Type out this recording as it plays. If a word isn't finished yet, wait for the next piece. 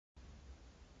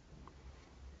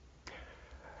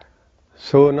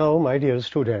So now, my dear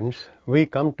students, we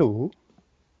come to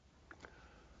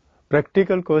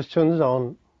practical questions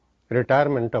on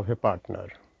retirement of a partner.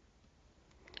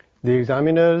 The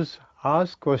examiners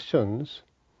ask questions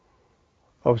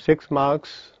of 6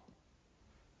 marks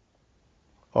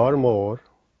or more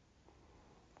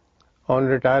on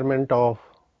retirement of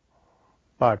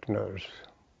partners.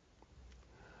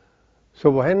 So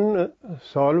when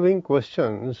solving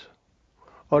questions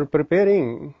or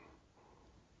preparing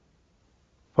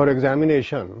for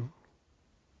examination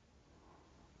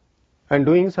and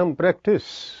doing some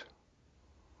practice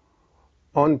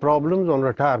on problems on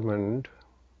retirement,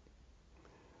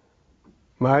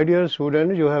 my dear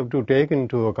students, you have to take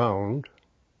into account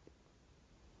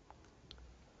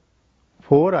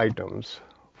 4 items,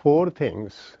 4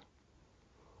 things.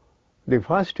 The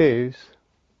first is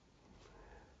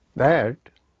that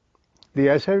the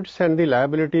assets and the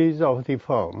liabilities of the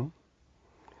firm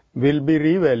will be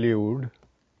revalued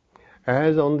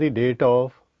as on the date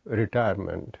of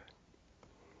retirement.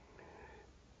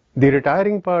 The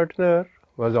retiring partner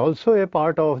was also a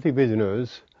part of the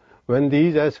business when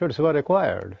these assets were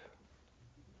acquired.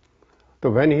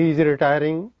 So when he is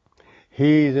retiring,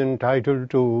 he is entitled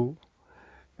to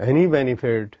any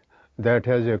benefit that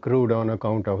has accrued on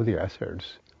account of the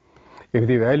assets. If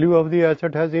the value of the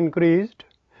asset has increased,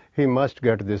 he must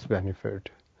get this benefit.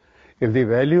 If the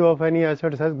value of any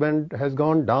asset has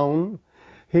gone down,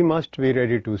 he must be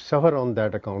ready to suffer on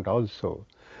that account also.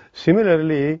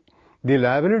 Similarly, the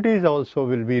liabilities also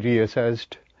will be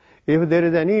reassessed. If there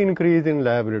is any increase in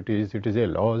liabilities, it is a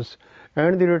loss,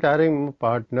 and the retiring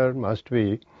partner must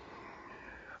be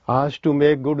asked to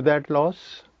make good that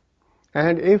loss.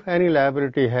 And if any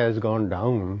liability has gone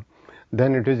down,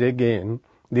 then it is again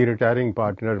the retiring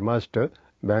partner must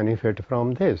benefit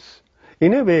from this.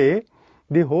 In a way,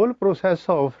 the whole process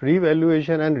of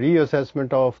revaluation and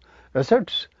reassessment of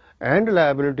assets and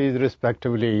liabilities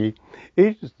respectively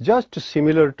is just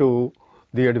similar to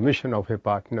the admission of a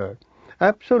partner.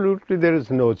 Absolutely there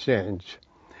is no change.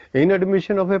 In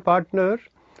admission of a partner,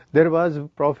 there was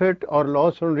profit or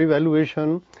loss on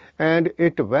revaluation, and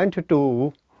it went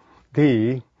to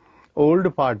the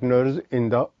old partners in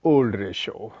the old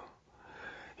ratio.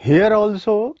 Here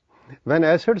also, when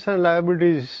assets and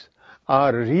liabilities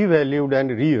are revalued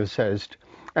and reassessed,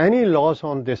 any loss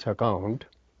on this account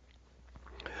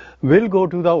will go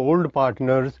to the old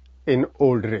partners in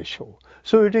old ratio.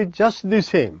 So it is just the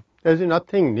same. There is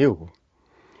nothing new.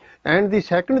 And the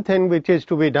second thing which is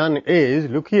to be done is,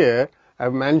 look here, I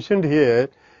have mentioned here,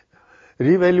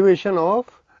 revaluation of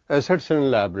assets and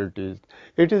liabilities.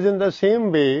 It is in the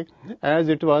same way as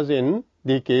it was in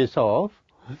the case of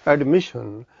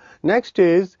admission. Next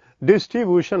is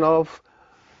distribution of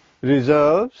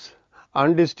reserves,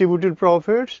 undistributed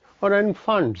profits, or any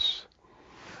funds.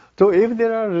 So if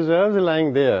there are reserves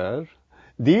lying there,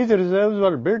 these reserves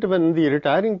were built when the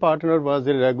retiring partner was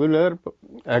a regular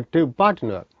active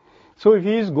partner. So if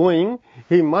he is going,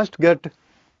 he must get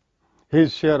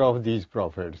his share of these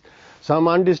profits. Some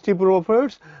undistributed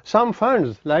profits, some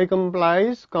funds like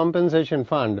employees compensation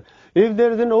fund. If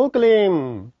there is no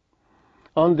claim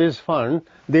on this fund,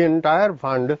 the entire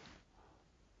fund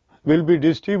will be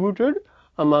distributed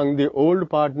among the old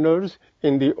partners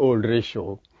in the old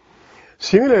ratio.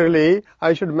 Similarly,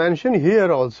 I should mention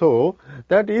here also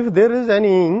that if there is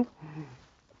any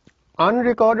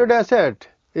unrecorded asset,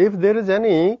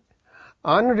 lying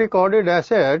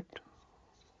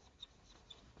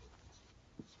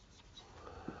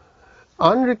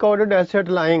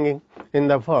in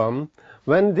the firm,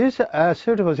 when this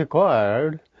asset was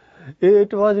acquired,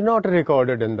 it was not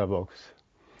recorded in the books.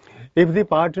 If the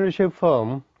partnership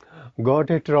firm got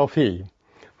a trophy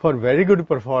for very good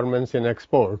performance in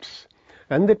exports,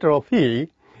 and the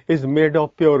trophy is made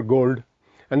of pure gold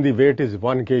and the weight is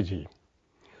 1 kg.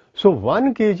 So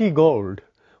 1 kg gold,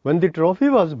 when the trophy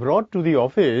was brought to the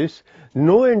office,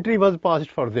 no entry was passed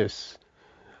for this.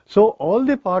 So all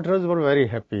the partners were very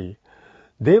happy.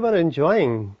 They were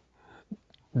enjoying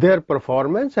their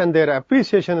performance and their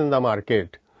appreciation in the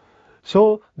market.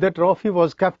 So the trophy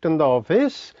was kept in the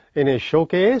office in a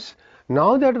showcase.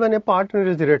 Now that when a partner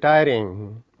is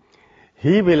retiring,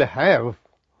 he will have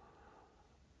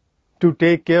to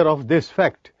take care of this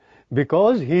fact,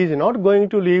 because he is not going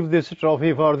to leave this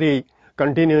trophy for the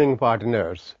continuing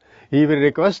partners. He will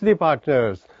request the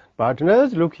partners,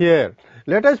 look here,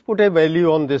 let us put a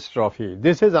value on this trophy.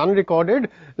 This is unrecorded,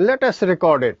 let us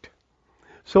record it.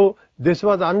 So this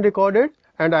was unrecorded,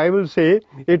 and I will say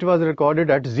it was recorded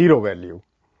at 0 value.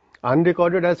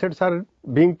 Unrecorded assets are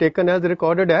being taken as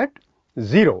recorded at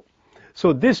 0.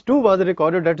 So this too was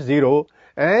recorded at 0,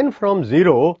 and from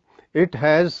 0 it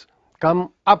has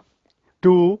come up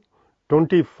to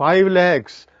 25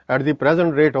 lakhs at the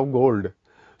present rate of gold.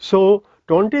 So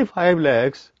 25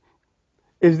 lakhs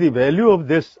is the value of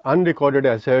this unrecorded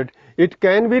asset. It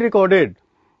can be recorded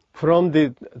from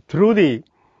through the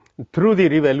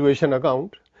revaluation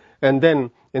account, and then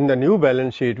in the new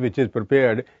balance sheet which is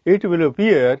prepared, it will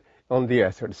appear on the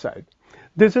asset side.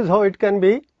 This is how it can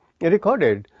be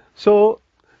recorded. So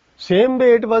same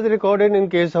way it was recorded in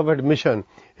case of admission,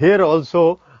 here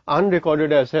also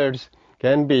unrecorded assets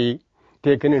can be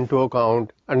taken into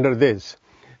account under this.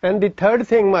 And the third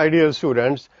thing, my dear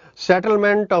students,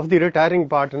 settlement of the retiring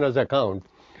partner's account.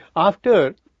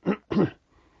 After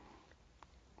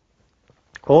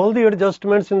all the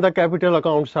adjustments in the capital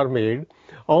accounts are made,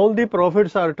 all the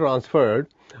profits are transferred,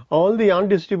 all the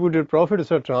undistributed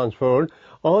profits are transferred,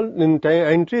 all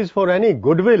entries for any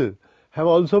goodwill have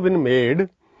also been made.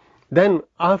 Then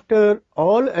after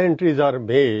all entries are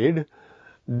made,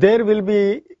 there will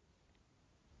be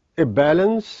a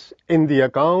balance in the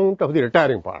account of the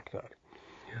retiring partner.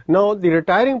 Now the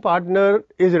retiring partner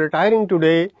is retiring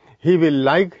today. He will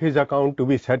like his account to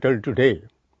be settled today.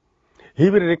 He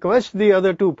will request the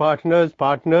other two partners,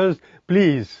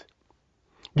 please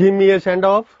give me a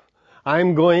send-off. I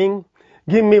am going.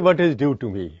 Give me what is due to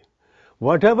me.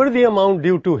 Whatever the amount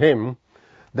due to him,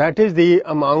 that is the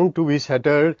amount to be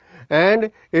settled,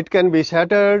 and it can be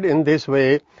settled in this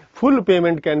way. Full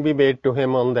payment can be made to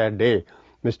him on that day.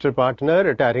 Mr. Partner,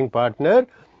 retiring partner,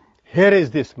 here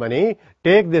is this money,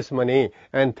 take this money,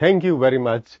 and thank you very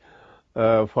much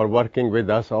for working with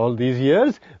us all these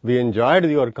years. We enjoyed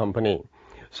your company.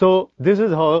 So this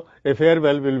is how a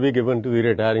farewell will be given to the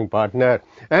retiring partner.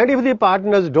 And if the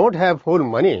partners don't have full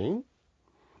money,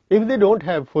 they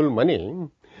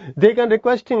can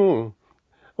request him,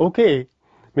 okay,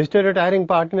 Mr. Retiring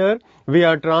Partner, we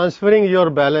are transferring your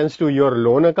balance to your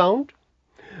loan account.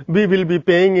 We will be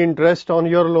paying interest on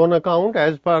your loan account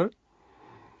as per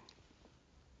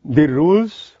the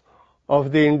rules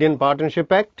of the Indian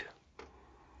Partnership Act.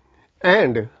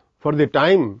 And for the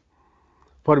time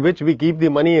for which we keep the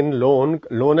money in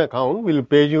loan account, we will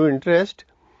pay you interest.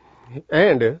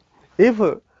 And if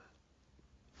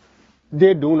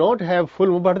they do not have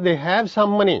full, but they have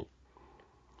some money,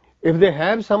 if they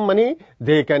have some money,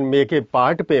 they can make a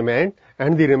part payment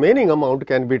and the remaining amount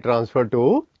can be transferred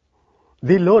to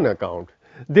the loan account.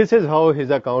 This is how his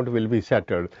account will be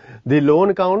settled. The loan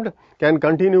account can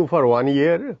continue for 1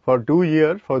 year, for 2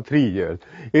 years, for 3 years.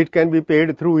 It can be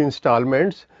paid through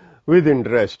installments with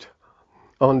interest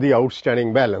on the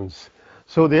outstanding balance.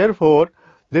 So therefore,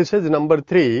 this is number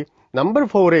 3. Number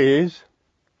 4 is,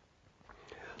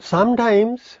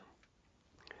 sometimes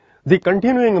the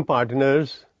continuing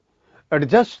partners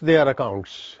adjust their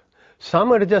accounts.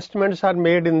 Some adjustments are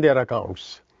made in their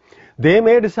accounts. They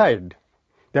may decide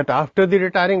that after the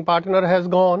retiring partner has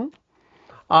gone,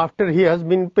 after he has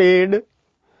been paid,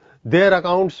 their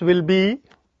accounts will be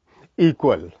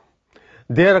equal.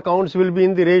 Their accounts will be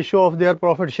in the ratio of their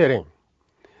profit sharing.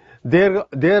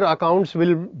 Their accounts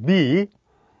will be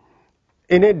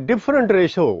in a different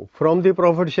ratio from the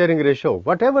profit sharing ratio.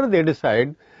 Whatever they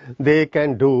decide, they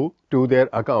can do to their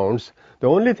accounts. The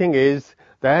only thing is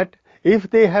that if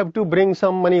they have to bring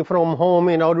some money from home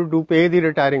in order to pay the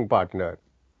retiring partner,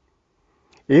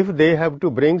 if they have to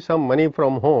bring some money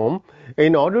from home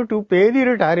in order to pay the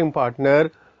retiring partner,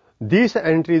 these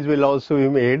entries will also be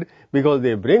made because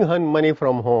they bring money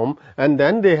from home and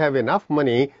then they have enough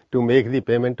money to make the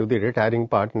payment to the retiring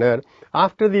partner.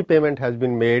 After the payment has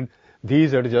been made,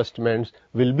 these adjustments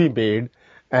will be made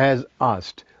as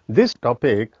asked. This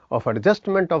topic of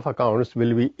adjustment of accounts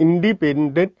will be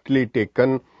independently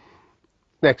taken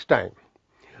next time.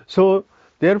 So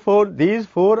therefore, these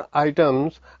 4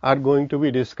 items are going to be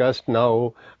discussed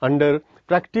now under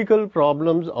practical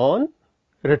problems on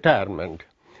retirement.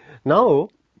 Now,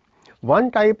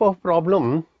 one type of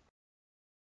problem